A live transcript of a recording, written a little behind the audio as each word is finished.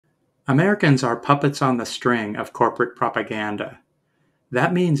Americans are puppets on the string of corporate propaganda.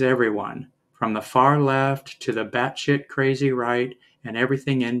 That means everyone, from the far left to the batshit crazy right and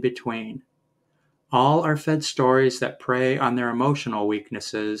everything in between. All are fed stories that prey on their emotional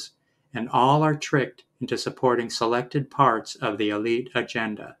weaknesses, and all are tricked into supporting selected parts of the elite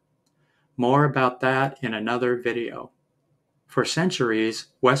agenda. More about that in another video. For centuries,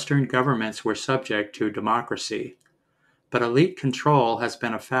 Western governments were subject to democracy, but elite control has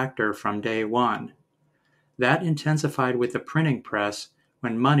been a factor from day one. That intensified with the printing press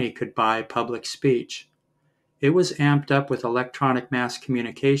when money could buy public speech. It was amped up with electronic mass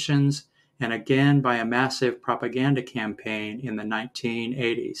communications and again by a massive propaganda campaign in the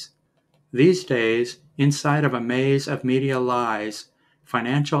 1980s. These days, inside of a maze of media lies,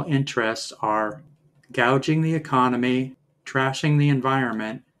 financial interests are gouging the economy, trashing the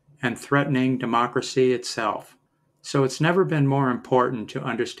environment, and threatening democracy itself. So it's never been more important to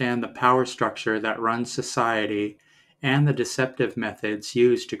understand the power structure that runs society and the deceptive methods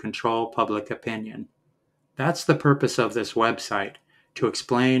used to control public opinion. That's the purpose of this website, to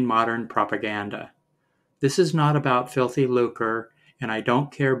explain modern propaganda. This is not about filthy lucre, and I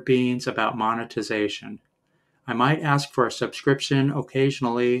don't care beans about monetization. I might ask for a subscription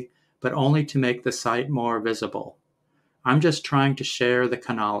occasionally, but only to make the site more visible. I'm just trying to share the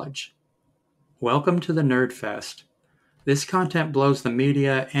knowledge. Welcome to the Nerd Fest. This content blows the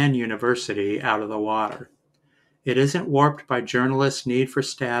media and university out of the water. It isn't warped by journalists' need for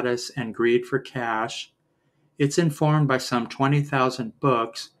status and greed for cash. It's informed by some 20,000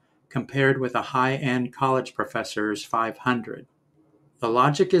 books compared with a high-end college professor's 500. The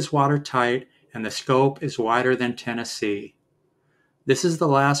logic is watertight and the scope is wider than Tennessee. This is the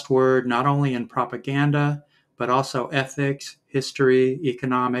last word not only in propaganda, but also ethics, history,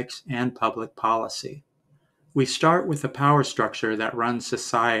 economics, and public policy. We start with the power structure that runs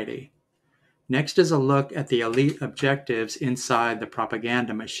society. Next is a look at the elite objectives inside the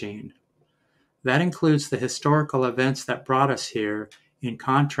propaganda machine. That includes the historical events that brought us here, in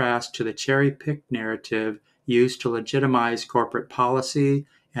contrast to the cherry-picked narrative used to legitimize corporate policy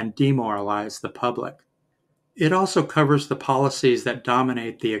and demoralize the public. It also covers the policies that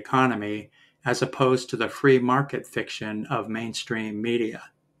dominate the economy as opposed to the free market fiction of mainstream media.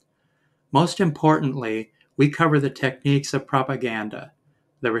 Most importantly, we cover the techniques of propaganda,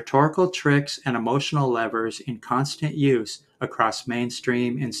 the rhetorical tricks and emotional levers in constant use across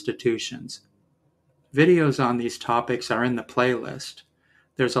mainstream institutions. Videos on these topics are in the playlist.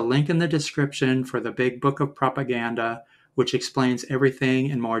 There's a link in the description for the Big Book of Propaganda, which explains everything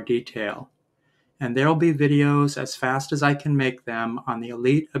in more detail. And there'll be videos as fast as I can make them on the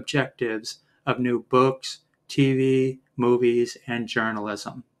elite objectives of new books, TV, movies, and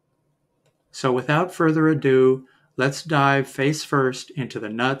journalism. So without further ado, let's dive face first into the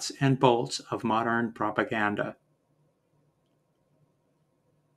nuts and bolts of modern propaganda.